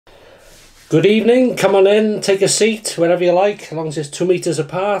Good evening, come on in, take a seat, wherever you like, as long as it's 2 metres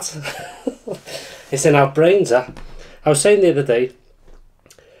apart. It's in our brains, that. I was saying the other day,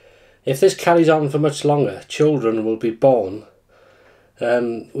 if this carries on for much longer, children will be born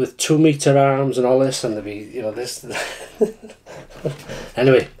with 2 metre arms and all this, and they'll be, you know, this.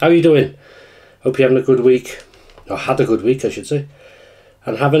 Anyway, how are you doing? Hope you're having a good week, or had a good week I should say,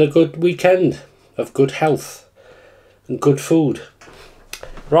 and having a good weekend of good health and good food.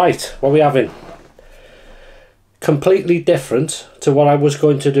 Right, what are we having? Completely different to what I was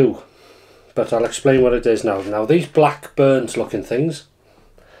going to do, but I'll explain what it is now. Now these black burnt looking things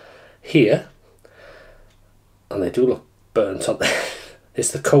here, and they do look burnt on there,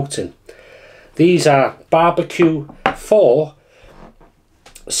 it's the coating. These are barbecue 4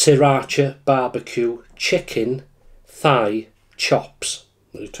 Sriracha BBQ chicken thigh chops.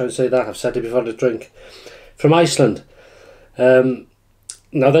 I'm trying to say that, I've said it before the drink. From Iceland.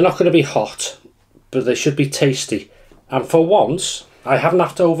 Now they're not going to be hot, but they should be tasty. And for once, I haven't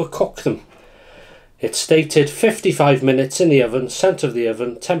had to overcook them. It's stated 55 minutes in the oven, centre of the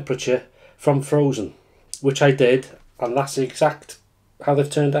oven, temperature from frozen. Which I did, and that's the exact how they've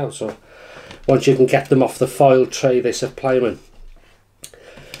turned out. So once you can get them off the foil tray they supply them in.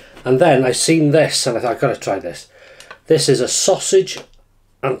 And then I seen this, and I thought, I've got to try this. This is a sausage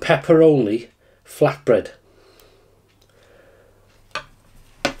and pepperoni flatbread.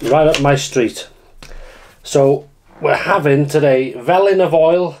 Right up my street. So we're having today Velin of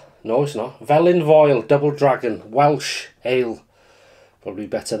Oil, no it's not, Velin of Oil Double Dragon Welsh Ale, probably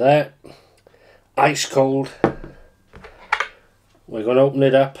better there, ice cold. We're going to open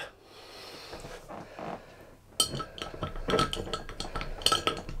it up.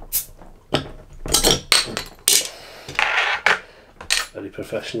 Very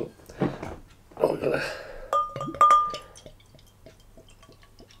professional. Oh, we're gonna...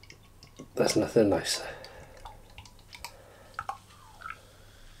 There's nothing nicer.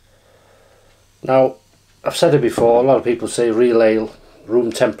 Now, I've said it before, a lot of people say real ale,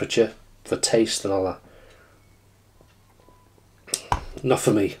 room temperature for taste and all that. Not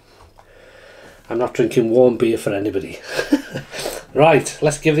for me. I'm not drinking warm beer for anybody. Right,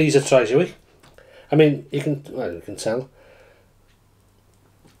 let's give these a try, shall we? I mean, you can tell.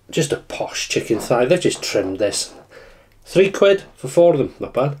 Just a posh chicken thigh. They've just trimmed this. £3 for 4 of them,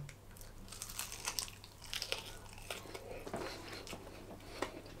 not bad.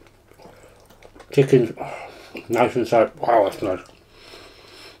 Chicken, nice inside. Wow, that's nice.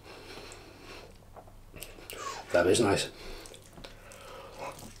 That is nice.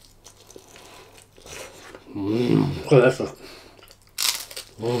 Look at this.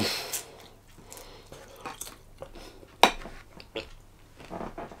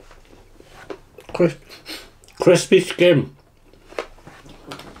 Crispy skin.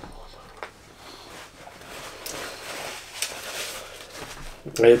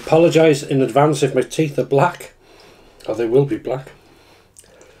 I apologise in advance if my teeth are black, or they will be black.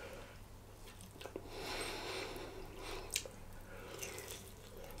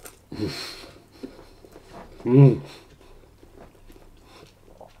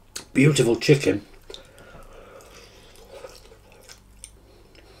 Beautiful chicken.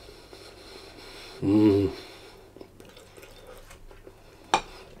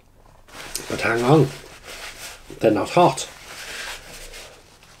 But hang on, they're not hot.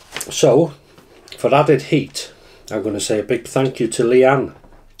 So, for added heat, I'm going to say a big thank you to Leanne,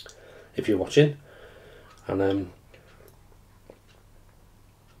 if you're watching, and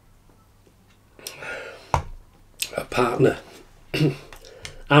her partner,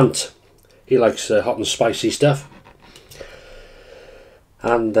 Ant. He likes hot and spicy stuff,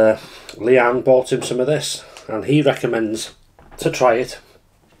 and Leanne bought him some of this, and he recommends to try it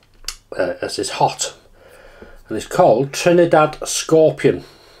as it's hot, and it's called Trinidad Scorpion.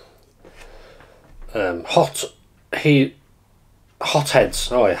 HotHeadz.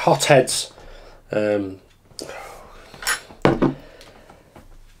 Oh yeah, HotHeadz.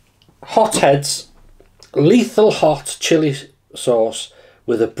 HotHeadz lethal hot chili sauce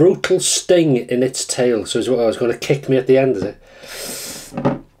with a brutal sting in its tail. So it's going to kick me at the end of it.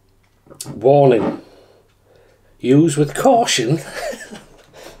 Warning: use with caution.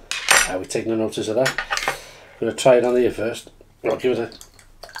 Are we taking a notice of that? I'm going to try it on here first. I'll give it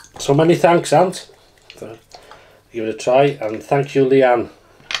a... So many thanks, Ant. Give it a try, and thank you, Leanne.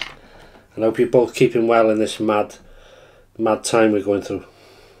 And I hope you're both keeping well in this mad time we're going through.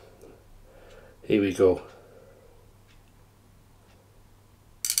 Here we go.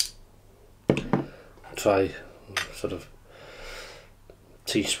 Try sort of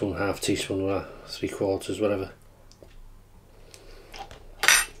teaspoon, half teaspoon, 3/4, whatever.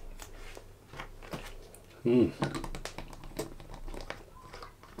 Nice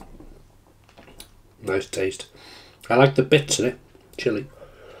taste. I like the bits in it. Chilli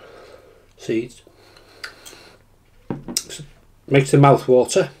seeds. Makes the mouth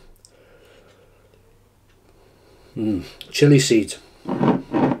water. Chilli seeds.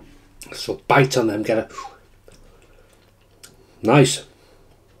 So bite on them, get a nice.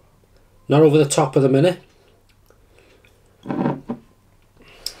 Not over the top of the minute.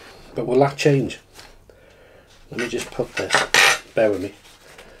 But will that change? Let me just put this. Bear with me.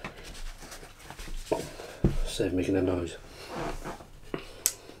 Save making a noise.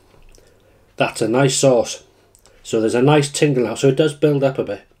 That's a nice sauce. So there's a nice tingle now. So it does build up a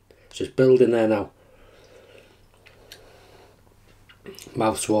bit. It's just building there now.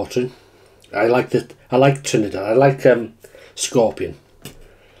 Mouth's watering. I like Trinidad. I like scorpion.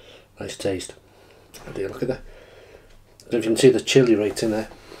 Nice taste. Oh dear, look at that. I don't know if you can see the chilli right in there.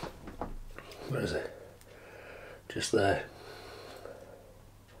 Where is it? Just there.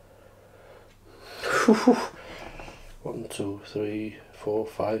 1, 2, 3, 4,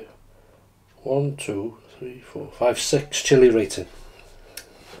 5. 1, 2, 3, 4, 5, 6 chilli rating.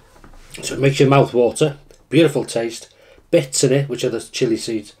 So it makes your mouth water. Beautiful taste. Bits in it, which are the chilli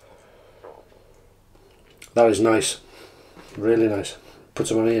seeds. That is nice. Really nice. Put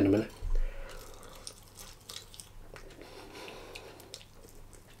some on here in a minute.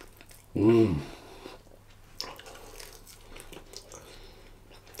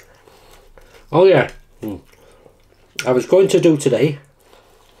 Oh yeah. I was going to do today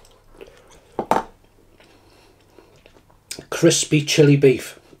crispy chili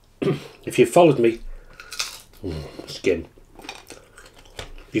beef. If you followed me skin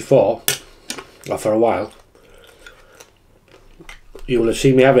before, or for a while, you will have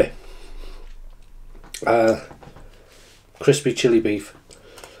seen me have it. Crispy chili beef,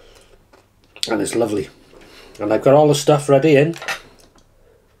 and it's lovely. And I've got all the stuff ready in.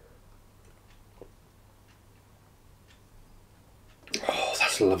 Oh,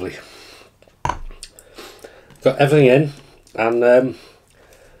 that's lovely. Got everything in, and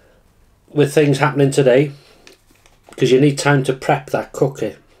with things happening today, because you need time to prep that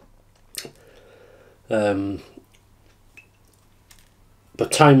cookie. But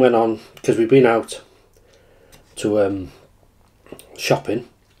time went on because we've been out to shopping,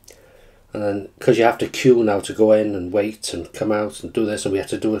 and then because you have to queue now to go in and wait and come out and do this, and we had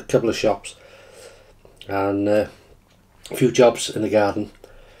to do a couple of shops and a few jobs in the garden,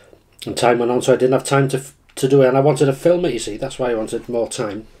 and time went on, so I didn't have time to do it, and I wanted to film it, you see. That's why I wanted more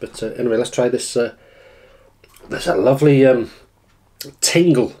time. But anyway, let's try this. There's a lovely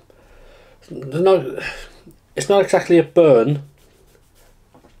tingle. It's not exactly a burn,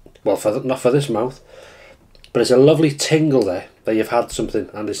 well, not for this mouth, but it's a lovely tingle there that you've had something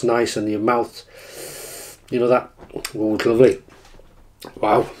and it's nice, and your mouth, you know, that, oh, it's lovely.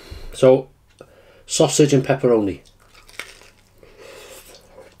 Wow. So sausage and pepperoni.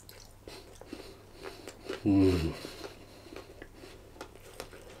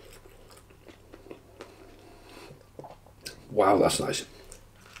 Wow, that's nice.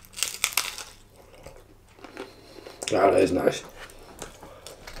 That is nice.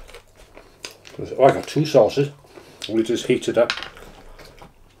 Oh, I got 2 sauces. We just heated up.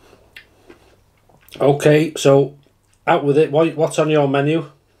 Okay, so out with it. What's on your menu?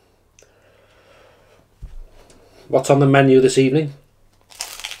 What's on the menu this evening?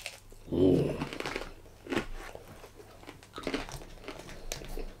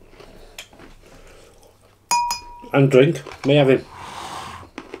 And drink. May have him.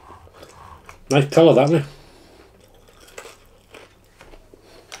 Nice colour, that, isn't it?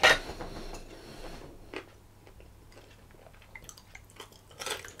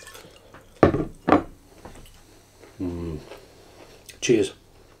 Cheers.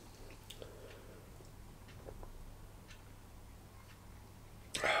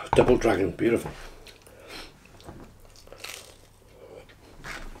 Double Dragon, beautiful.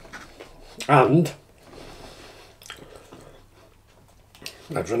 And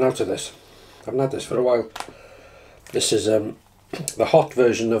I've run out of this. I haven't had this for a while. This is the hot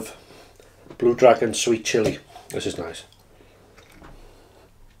version of Blue Dragon sweet chili. This is nice.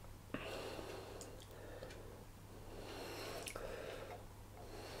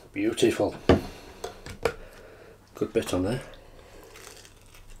 Beautiful. Good bit on there.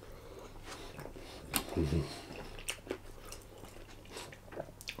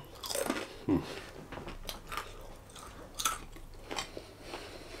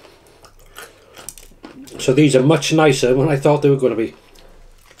 So these are much nicer than I thought they were going to be.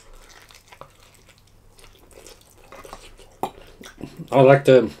 I like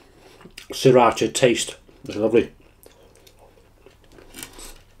the Sriracha taste It's lovely.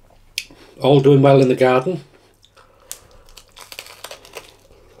 All doing well in the garden.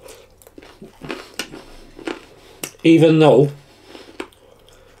 Even though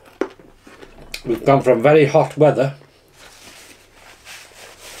we've gone from very hot weather,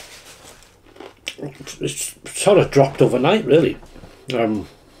 it's sort of dropped overnight really.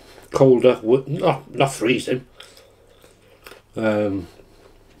 Colder, not freezing, but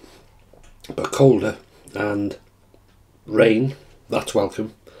colder, and rain, that's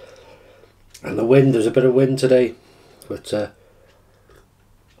welcome. And the wind, there's a bit of wind today, but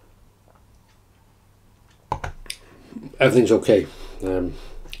everything's okay.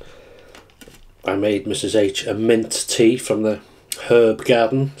 I made Mrs. H a mint tea from the herb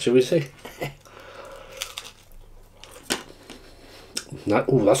garden, shall we say.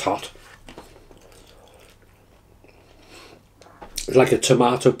 Oh, that's hot. It's like a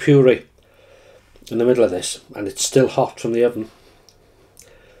tomato puree in the middle of this, and it's still hot from the oven.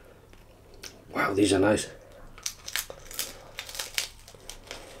 Wow, these are nice.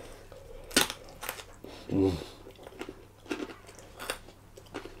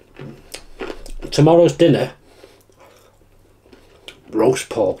 Tomorrow's dinner, roast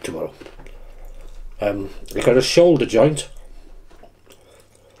pork tomorrow. I got a shoulder joint.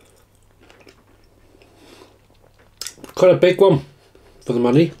 Quite a big one for the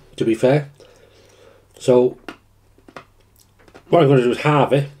money, to be fair. So what I'm going to do is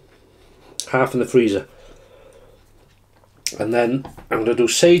halve it, half in the freezer, and then I'm going to do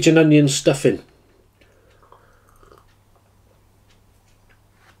sage and onion stuffing.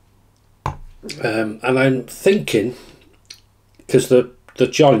 And I'm thinking, because the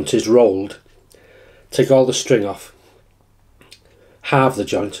joint is rolled, take all the string off, halve the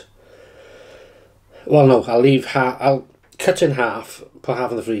joint. Well, no, I'll leave half. I'll cut in half, put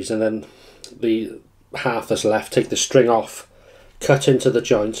half in the freezer, and then the half that's left, take the string off, cut into the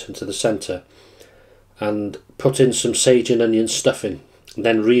joint, into the centre, and put in some sage and onion stuffing, and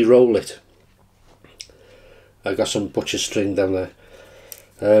then re-roll it. I've got some butcher string down there.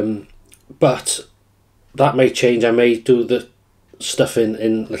 But that may change. I may do the stuffing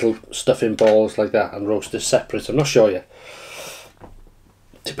in little stuffing balls like that and roast it separate. I'm not sure yet.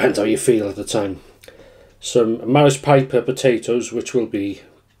 Depends how you feel at the time. Some Maris Piper potatoes, which will be...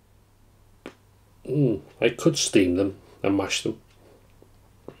 I could steam them and mash them.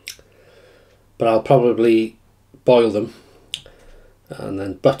 But I'll probably boil them and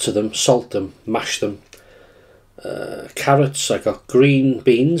then butter them, salt them, mash them. Carrots, I got green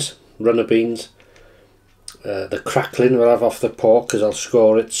beans, runner beans. The crackling we'll have off the pork because I'll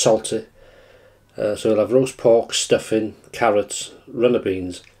score it, salt it. So we'll have roast pork, stuffing, carrots, runner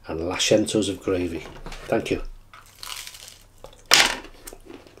beans and lashentos of gravy. Thank you.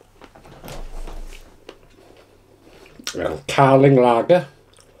 Well, Carling lager,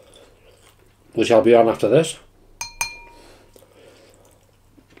 which I'll be on after this.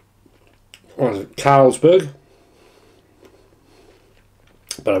 Well, Carlsberg,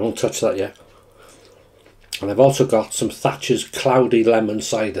 but I won't touch that yet. And I've also got some Thatcher's Cloudy Lemon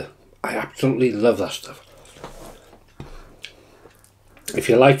Cider. I absolutely love that stuff. If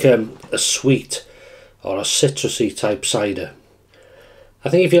you like a sweet or a citrusy type cider, I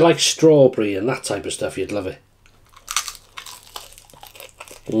think if you like strawberry and that type of stuff, you'd love it.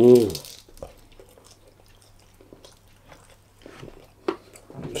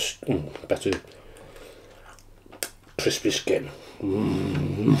 Better crispy skin.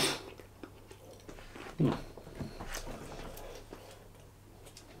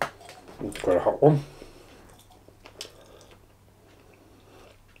 Quite a hot one.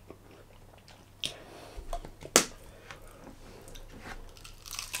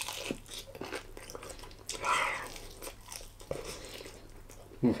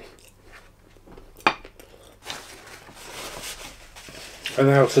 And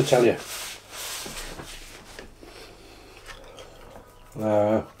now to tell you,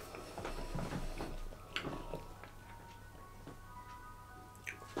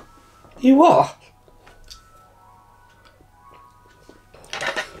 you are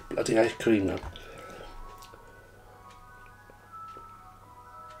bloody ice cream now.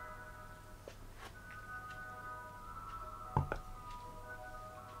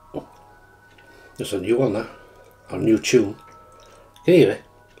 There's a new one there, a new tune. Can you hear it?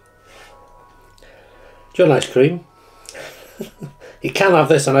 Do you want ice cream? You can't have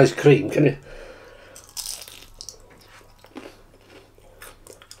this on ice cream, can you?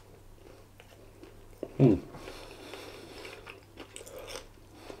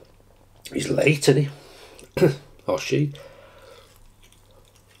 He's late, isn't he? Or she.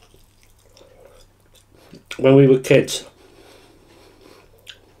 when we were kids,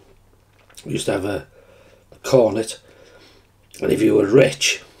 we used to have a cornet, and if you were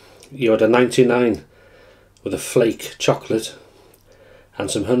rich, you had a 99 with a flake chocolate and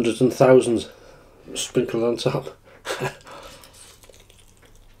some hundreds and thousands sprinkled on top.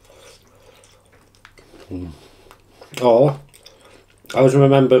 Oh, I always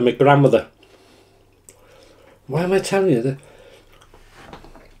remember my grandmother. Why am I telling you that?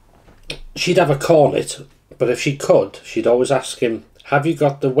 She'd have a cornet, but if she could, she'd always ask him, have you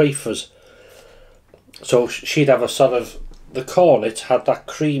got the wafers? So she'd have a sort of, the cornet had that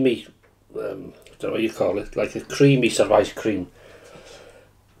creamy, I don't know what you call it, like a creamy sort of ice cream.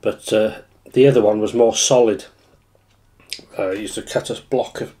 But the other one was more solid. I used to cut a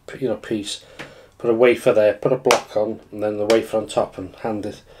block of, piece, put a wafer there, put a block on, and then the wafer on top and hand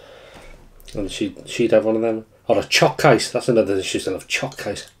it. And she'd have one of them. Or a chalk ice, that's another thing, she used to love chalk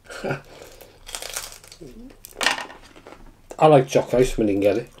ice. I like chalk ice when you can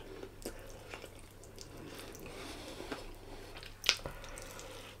get it.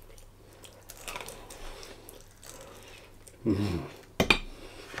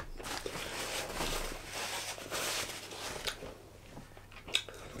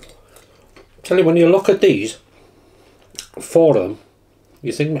 Tell you, when you look at these, 4 of them,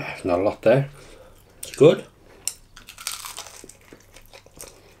 you think, there's not a lot there. It's good.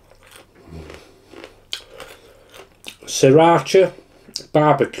 Sriracha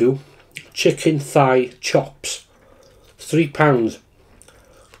BBQ chicken thigh chops, £3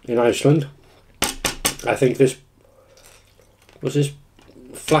 in Iceland. I think this was this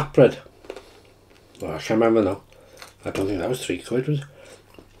flatbread. Oh, I can't remember now. I don't think that was £3, was it?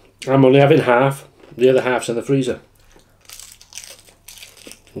 I'm only having half. The other half's in the freezer.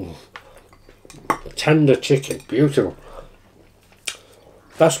 Tender chicken, beautiful.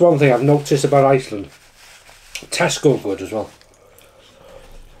 That's one thing I've noticed about Iceland. Tesco good as well,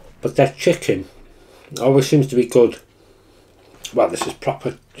 but their chicken always seems to be good. Well, this is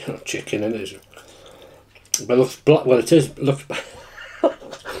proper chicken, isn't it? But it looks black. Well, it looks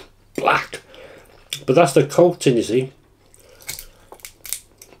black, but that's the coating, you see,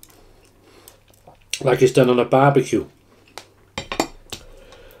 like it's done on a barbecue.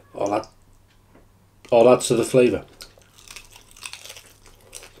 All adds to the flavour.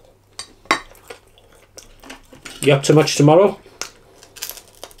 You up to much tomorrow?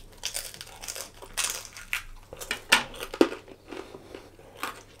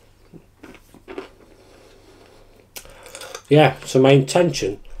 Yeah, so my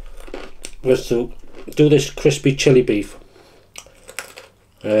intention was to do this crispy chili beef,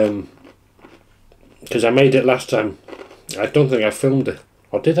 because I made it last time. I don't think I filmed it,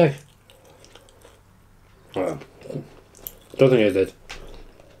 or did I? Well, I don't think I did.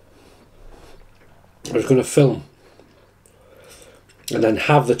 I was going to film and then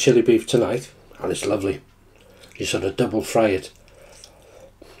have the chili beef tonight, and it's lovely. You sort of double fry it,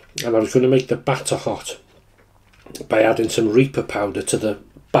 and I was going to make the batter hot by adding some Reaper powder to the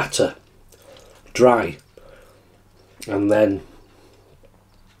batter, dry, and then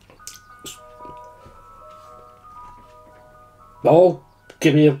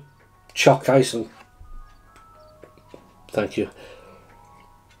give me a chalk ice and thank you.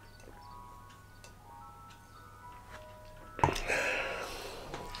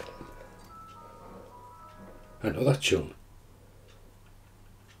 I know that tune.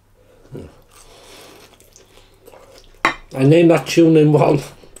 I named that tune in one.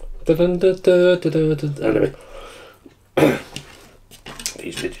 Anyway,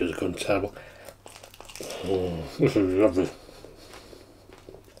 these videos are going terrible. This is lovely.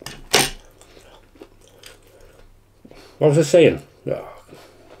 What was I saying?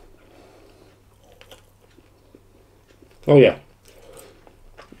 Oh yeah.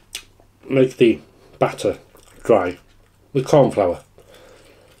 Make the batter dry with corn flour.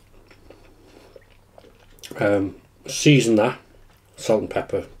 Season that, salt and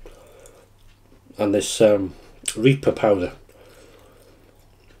pepper, and this Reaper powder.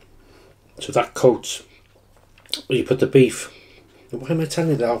 So that coats. You put the beef. Why am I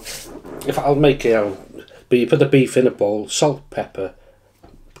telling you that? If I'll make it, but you put the beef in a bowl, salt, pepper,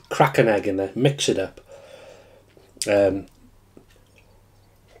 crack an egg in there, mix it up. And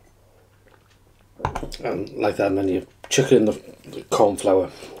like that, and then you chuck in the corn flour,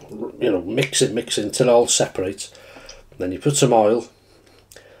 mix it until it all separates. Then you put some oil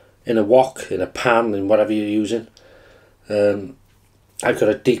in a wok, in a pan, in whatever you're using. I've got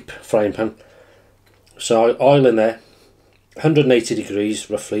a deep frying pan, so oil in there, 180 degrees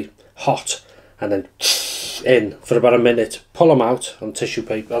roughly, hot, and then in for about a minute. Pull them out on tissue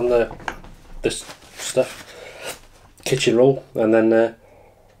paper, on the this stuff, kitchen roll, and then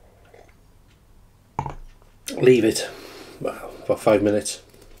leave it for 5 minutes,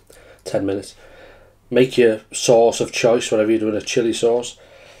 10 minutes. Make your sauce of choice, whatever you're doing, a chilli sauce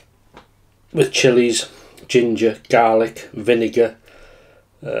with chilies, ginger, garlic, vinegar,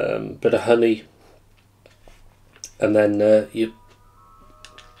 bit of honey, and then you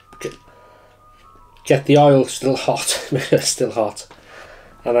get the oil still hot, still hot,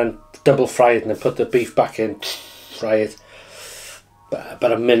 and then double fry it, and then put the beef back in, fry it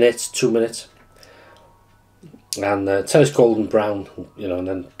about a minute, 2 minutes, and till it's golden brown, you know, and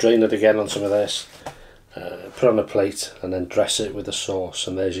then drain it again on some of this, put on a plate, and then dress it with the sauce,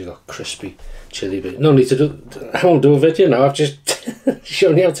 and there's you got crispy chilli beef. No need to do, I won't do a video now, I've just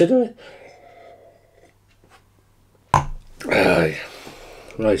shown you how to do it.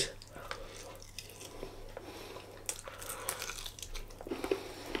 Right.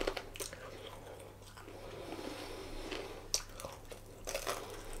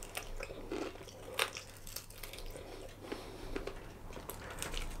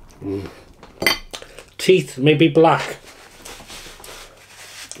 Teeth may be black,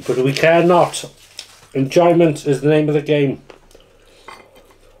 but we care not. Enjoyment is the name of the game.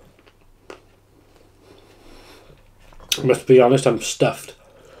 I must be honest, I'm stuffed.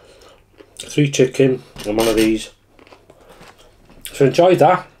 3 chicken and one of these. So enjoy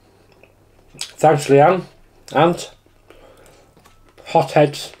that. Thanks, Leanne. And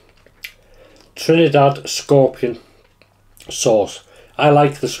HotHeadz Trinidad scorpion sauce. I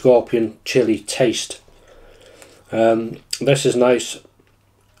like the scorpion chili taste. This is nice,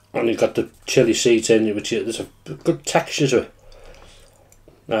 and you've got the chili seeds in it, which there's a good texture to it.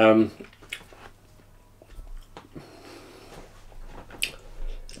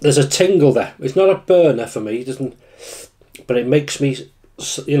 There's a tingle there. It's not a burner for me, it doesn't, but it makes me,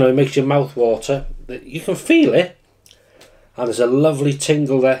 you know, it makes your mouth water. You can feel it, and there's a lovely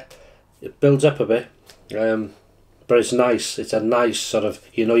tingle there. It builds up a bit, but it's nice. It's a nice sort of,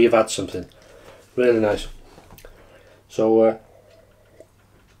 you know, you've had something really nice. So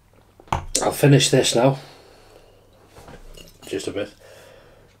I'll finish this now, just a bit.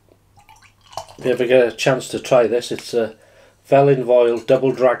 If you ever get a chance to try this, it's Velin Voil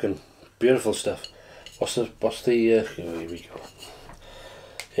Double Dragon, beautiful stuff. What's the here we go.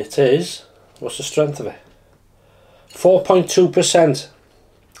 It is, what's the strength of it? 4.2%.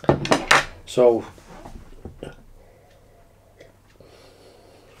 So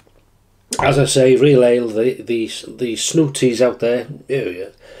as I say, real ale, the snooties out there,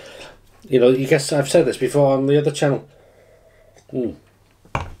 you know, you guess I've said this before on the other channel.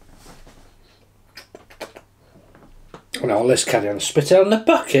 Now let's carry on. Spit it on the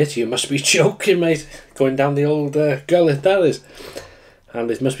bucket? You must be joking, mate. Going down the old gullet, that is. And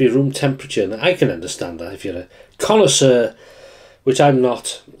it must be room temperature. And I can understand that if you're a connoisseur, which I'm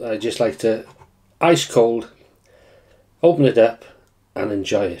not. I just like to ice cold, open it up and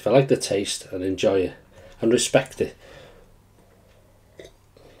enjoy it. If I like the taste, and enjoy it and respect it.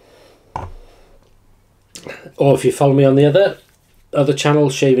 Or if you follow me on the other channel,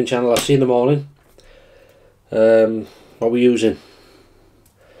 shaving channel, I'll see you in the morning. What are we using?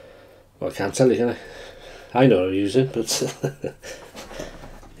 Well, I can't tell you, can I? I know what I'm using, but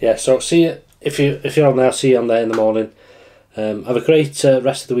yeah. So see you if you're on there. I'll see you on there in the morning. Have a great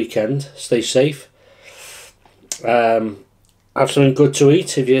rest of the weekend. Stay safe. Have something good to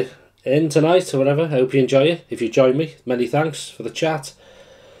eat if you're in tonight or whatever. I hope you enjoy it. If you join me, many thanks for the chat,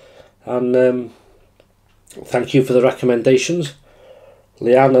 and thank you for the recommendations,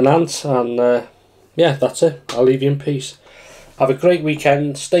 Leanne and Ant, and yeah, that's it. I'll leave you in peace. Have a great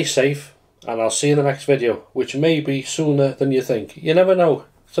weekend, stay safe, and I'll see you in the next video, which may be sooner than you think. You never know,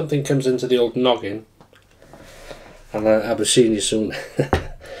 something comes into the old noggin, and I'll be seeing you soon.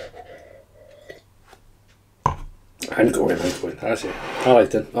 I'm going, that's it.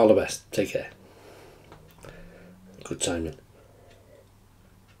 Alright then, all the best, take care. Good timing.